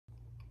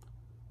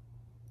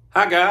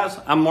Hi guys,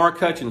 I'm Mark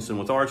Hutchinson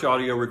with Arch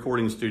Audio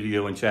Recording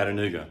Studio in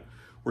Chattanooga.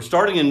 We're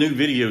starting a new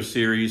video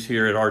series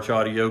here at Arch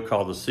Audio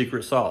called The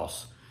Secret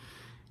Sauce.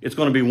 It's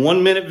going to be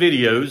 1-minute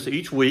videos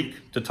each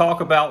week to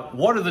talk about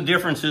what are the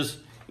differences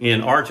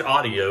in Arch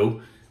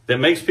Audio that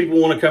makes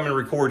people want to come and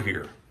record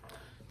here.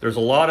 There's a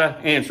lot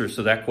of answers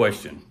to that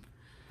question.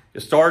 It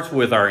starts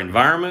with our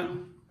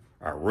environment,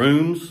 our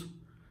rooms,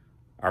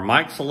 our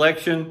mic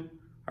selection,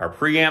 our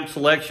preamp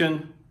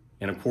selection,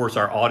 and of course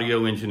our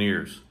audio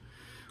engineers.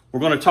 We're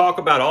going to talk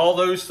about all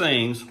those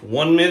things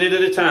 1 minute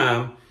at a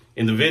time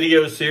in the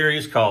video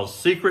series called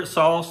Secret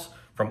Sauce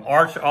from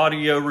Arch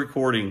Audio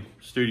Recording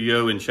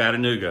Studio in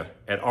Chattanooga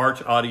at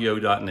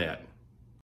archaudio.net.